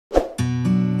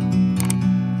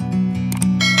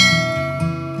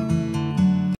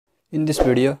In this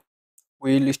video,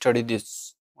 we will study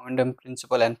this momentum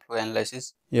principle and flow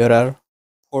analysis. Here are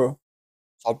four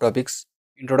subtopics: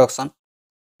 introduction,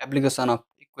 application of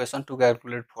equation to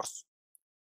calculate force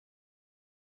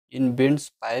in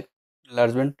bends, pipe,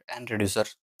 enlargement, and reducer.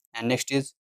 And next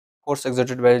is force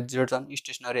exerted by results on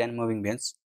stationary and moving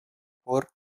beams. 4.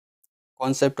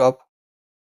 Concept of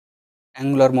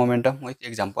angular momentum with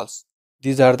examples.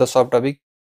 These are the subtopics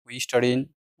we study in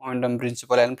momentum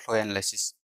principle and flow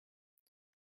analysis.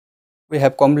 We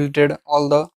have completed all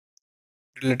the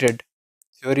related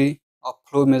theory of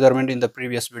flow measurement in the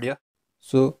previous video.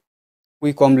 So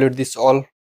we complete this all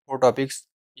four topics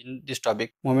in this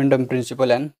topic, momentum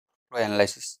principle and flow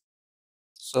analysis.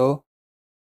 So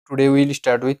today we will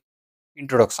start with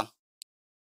introduction.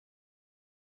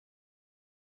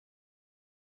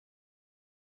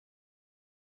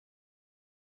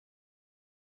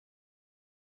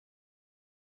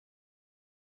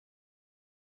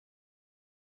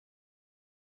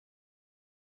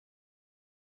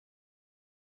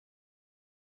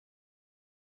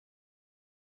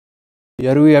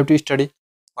 Here we have to study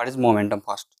what is momentum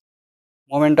first.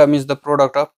 Momentum is the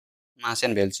product of mass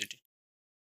and velocity.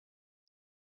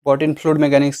 But in fluid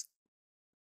mechanics,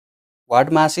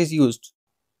 what mass is used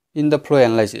in the flow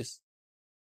analysis?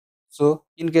 So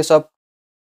in case of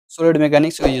solid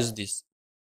mechanics we use this,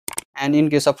 and in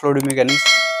case of fluid mechanics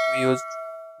we use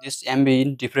this MB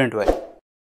in different way.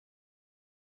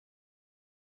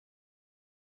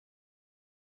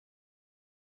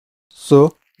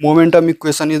 So momentum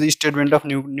equation is the statement of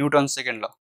Newton's second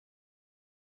law.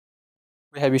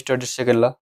 We have studied second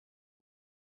law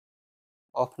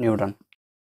of Newton.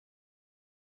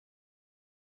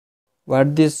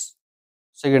 What this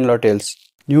second law tells?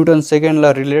 Newton's second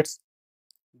law relates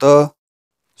the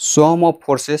sum of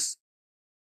forces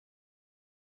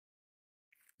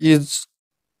is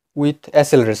with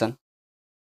acceleration,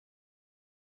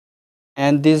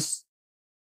 and this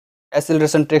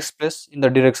acceleration takes place in the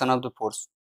direction of the force.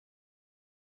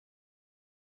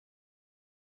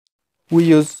 We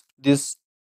use this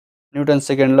Newton's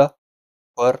second law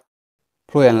for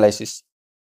flow analysis.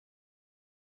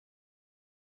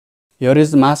 Here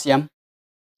is mass m.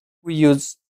 We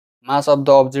use mass of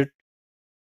the object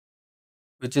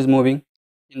which is moving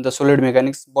in the solid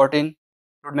mechanics, but in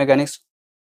fluid mechanics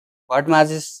what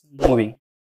mass is moving.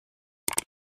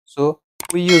 So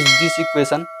we use this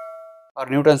equation or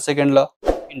Newton's second law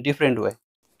in different way.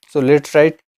 So let's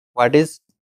write what is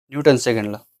Newton's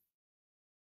second law.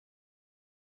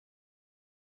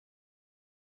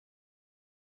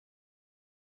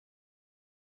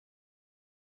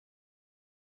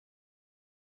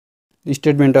 The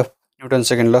statement of Newton's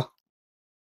second law: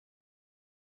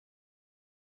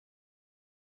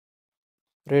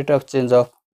 rate of change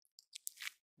of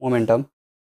momentum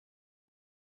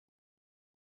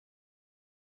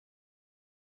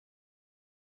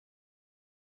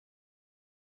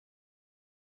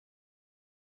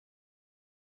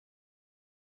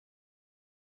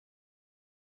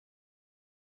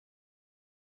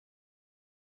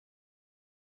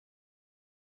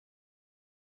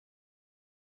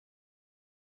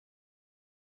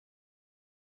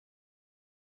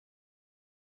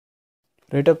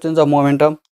rate of change of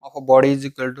momentum of a body is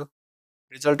equal to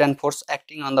resultant force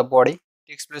acting on the body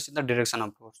takes place in the direction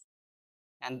of force,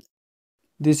 and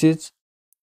this is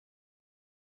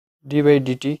d by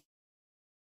dt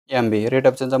mb, rate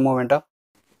of change of momentum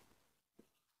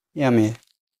ma,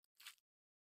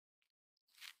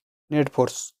 net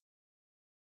force.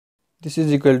 This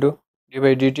is equal to d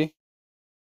by dt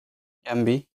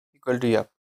mb equal to f.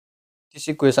 This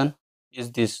equation is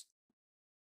this.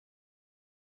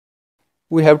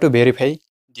 We have to verify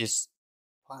this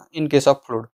in case of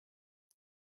fluid.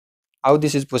 How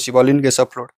this is possible in case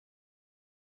of fluid?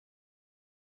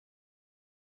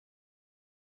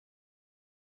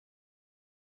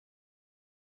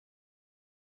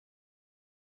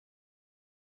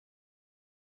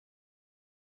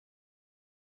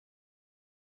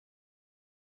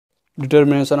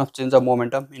 Determination of change of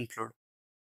momentum in fluid.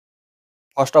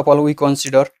 First of all, we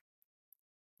consider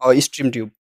a stream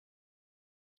tube.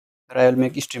 I will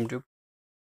make stream tube.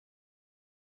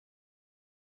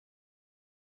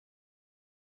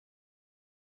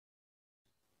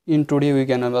 In 2D we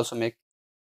can also make.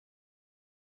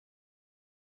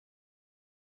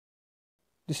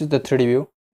 This is the 3D view.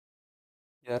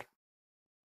 Here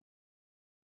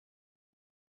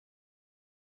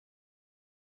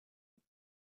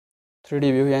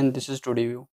 3D view, and this is 2D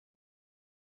view.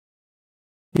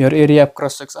 Here area of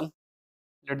cross section.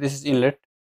 Let this is inlet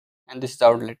and this is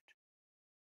outlet.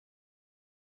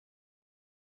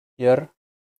 Here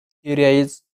area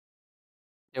is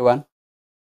A1,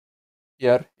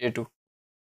 here A2.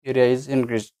 Area is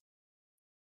increased,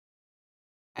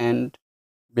 and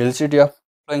velocity of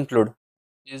flowing fluid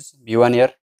is V1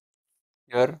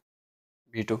 here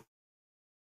V2.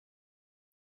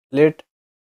 Let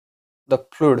the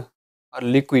fluid or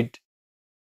liquid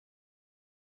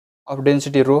of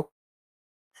density rho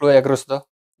flow across the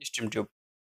steam tube.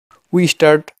 We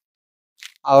start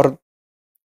our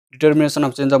determination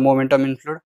of change of momentum in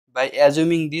fluid by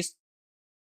assuming this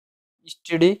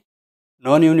steady,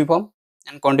 non-uniform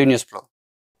and continuous flow.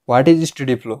 What is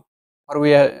steady flow? Or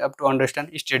we have to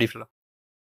understand steady flow.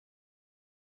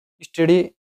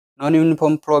 Steady,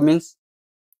 non-uniform flow means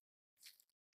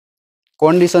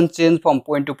conditions change from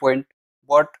point to point,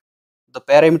 but the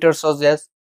parameters such as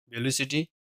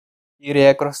velocity,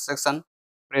 area cross section,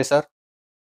 pressure,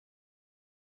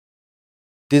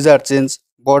 these are changed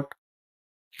but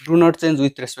do not change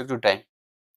with respect to time.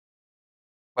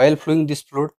 While flowing this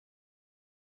fluid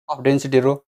of density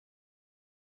rho,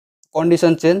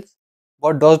 condition change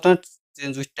but does not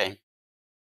change with time.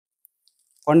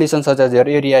 Conditions such as your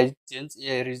area is change,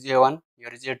 here is A1, here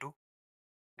is A2,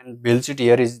 and velocity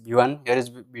here is V1, here is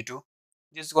V2.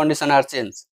 These conditions are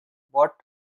changed but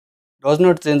does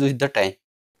not change with the time.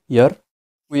 Here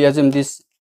we assume this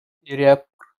area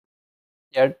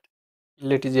at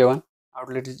inlet is A1,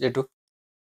 outlet is A2.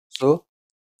 So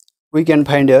we can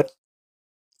find here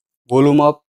volume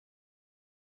of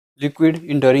liquid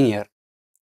entering here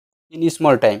in a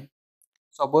small time.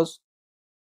 Suppose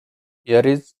here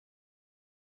is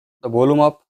the volume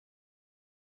of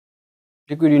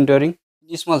liquid entering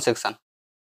in a small section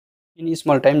in a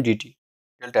small time dt,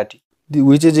 delta t,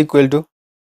 which is equal to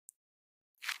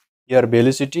here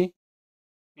velocity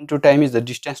into time is the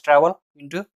distance travel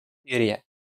into area.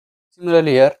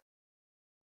 Similarly here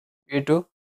A2,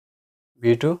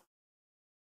 V2,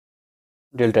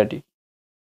 delta t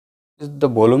is the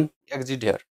volume exit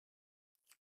here.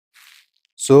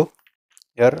 So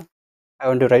here I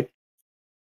want to write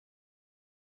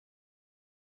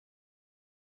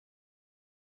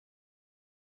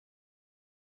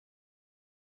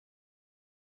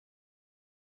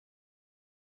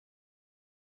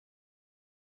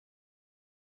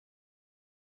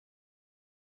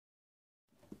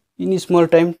in a small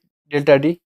time delta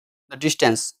d, the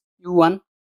distance u1,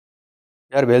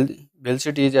 here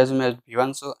velocity is assumed as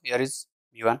v1, so here is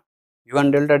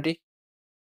v1 delta t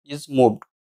is moved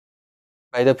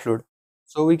by the fluid,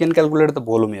 so we can calculate the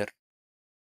volume here.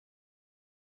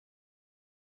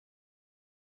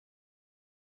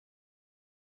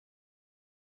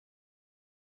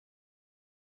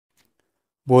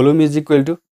 Volume is equal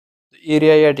to the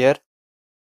area at here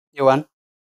a1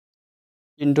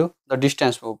 into the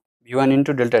distance moved v1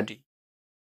 into delta t.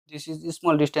 This is the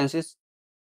small distance is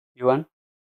v1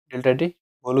 delta t,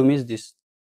 volume is this.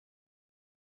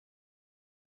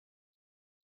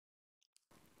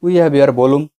 We have here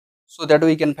volume, so that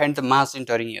we can find the mass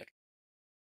entering here.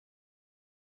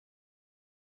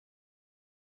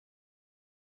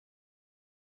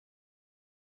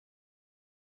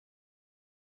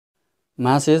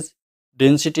 Mass is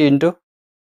density into,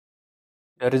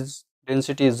 there is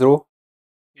density is rho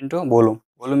into volume.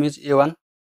 Volume is A1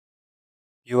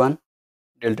 V1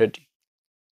 delta T.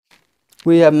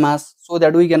 We have mass, so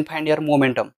that we can find here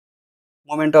momentum.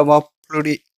 Momentum of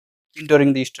fluid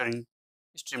entering the stream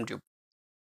tube.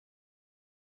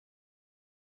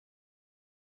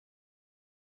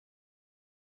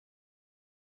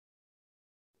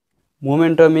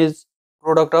 Momentum is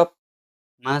product of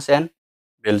mass and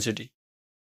velocity.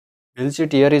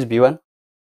 Velocity here is V1,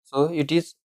 so it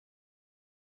is,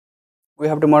 we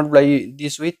have to multiply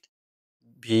this with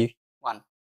V1.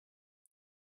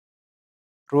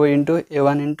 Rho into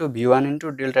A1 into V1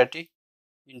 into delta T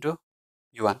into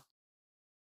V1.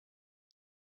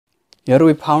 Here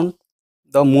we found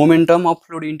the momentum of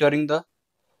fluid entering the.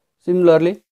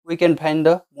 Similarly, we can find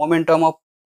the momentum of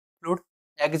fluid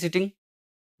exiting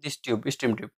this tube,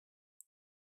 stream tube.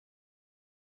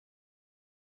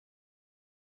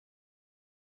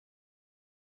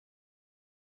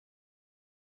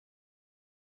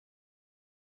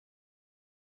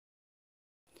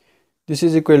 This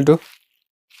is equal to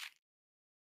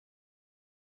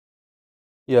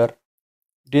here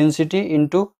density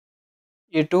into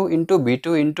A2 into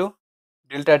B2 into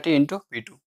delta T into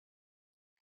V2.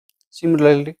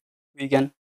 Similarly, we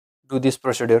can do this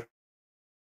procedure.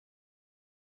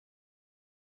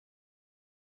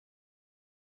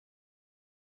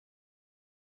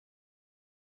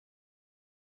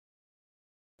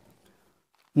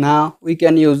 Now we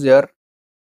can use here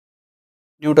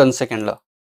Newton's second law.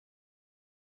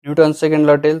 Newton's second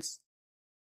law tells,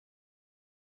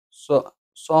 so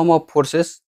sum of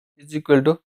forces is equal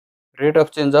to rate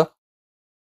of change of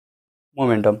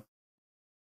momentum.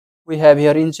 We have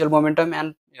here initial momentum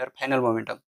and here final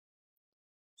momentum.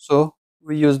 So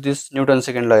we use this Newton's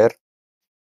second law here.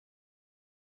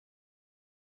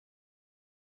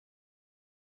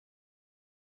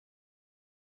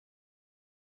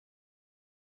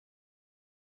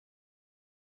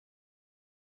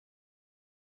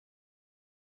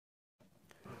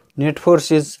 Net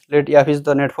force is, let F is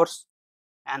the net force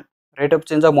and rate of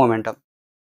change of momentum.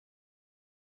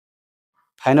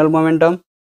 Final momentum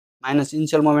minus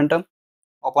initial momentum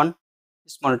upon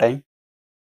small time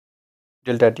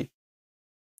delta t.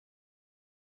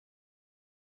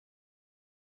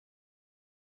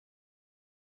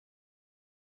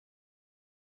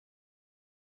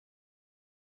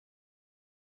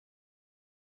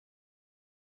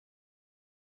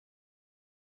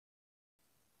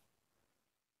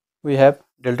 We have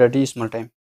delta t small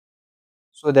time.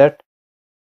 So that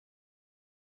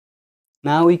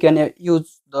now we can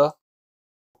use the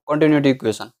continuity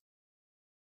equation.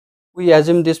 We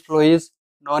assume this flow is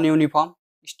non-uniform,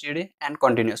 steady and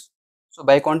continuous. So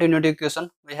by continuity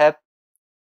equation we have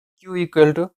Q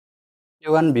equal to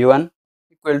A1 B1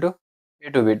 equal to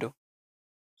A2 B2.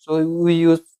 So we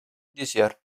use this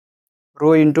here.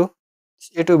 Rho into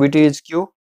A2 B2 is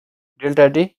Q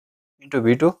delta T into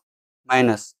B2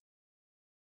 minus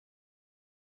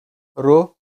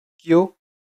rho Q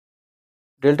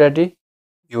delta T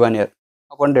B1 here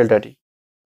upon delta T.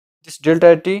 This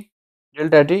delta T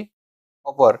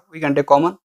upper we can take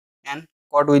common and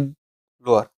cut with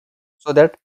lower, so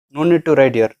that no need to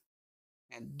write here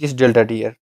this delta T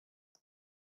here.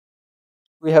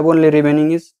 We have only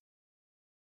remaining is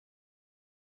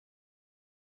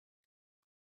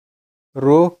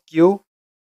rho Q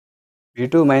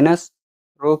V2 minus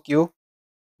rho Q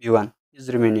V1 is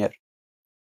remain here.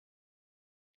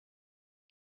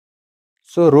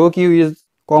 So rho Q is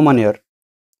common here,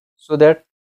 so that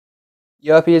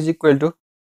F is equal to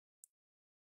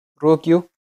rho Q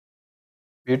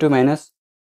V2 minus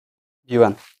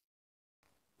V1.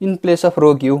 In place of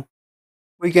rho Q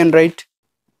we can write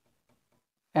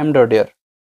m dot here.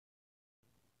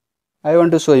 I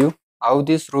want to show you how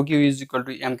this rho Q is equal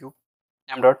to m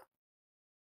dot.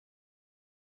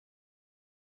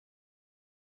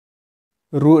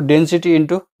 Rho density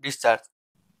into discharge.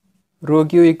 Rho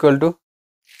Q equal to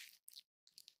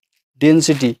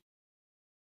density.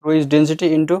 Rho is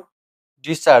density into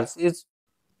discharge is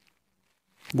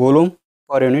volume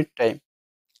per unit time.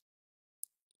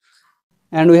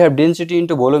 And we have density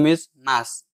into volume is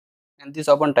mass, and this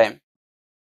upon time.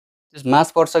 This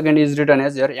mass per second is written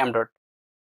as here m dot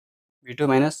V2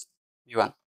 minus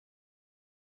V1.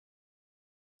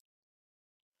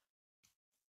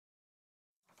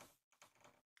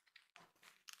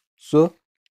 So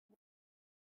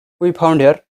we found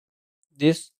here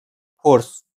this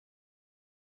force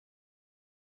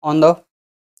on the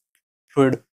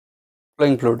fluid,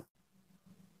 flowing fluid.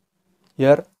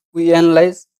 Here we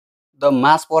analyze the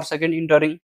mass per second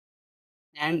entering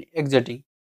and exiting.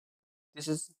 This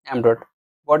is m dot.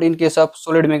 But in case of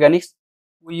solid mechanics,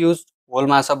 we use whole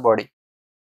mass of body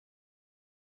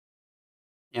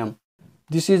m.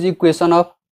 This is equation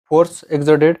of force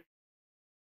exerted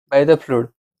by the fluid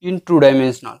in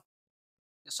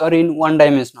in one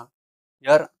dimensional.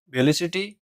 Here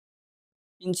velocity,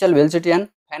 initial velocity and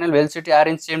final velocity are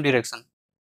in same direction.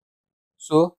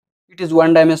 So it is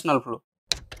one dimensional flow.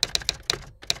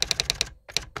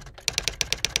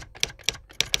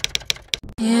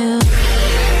 Yeah.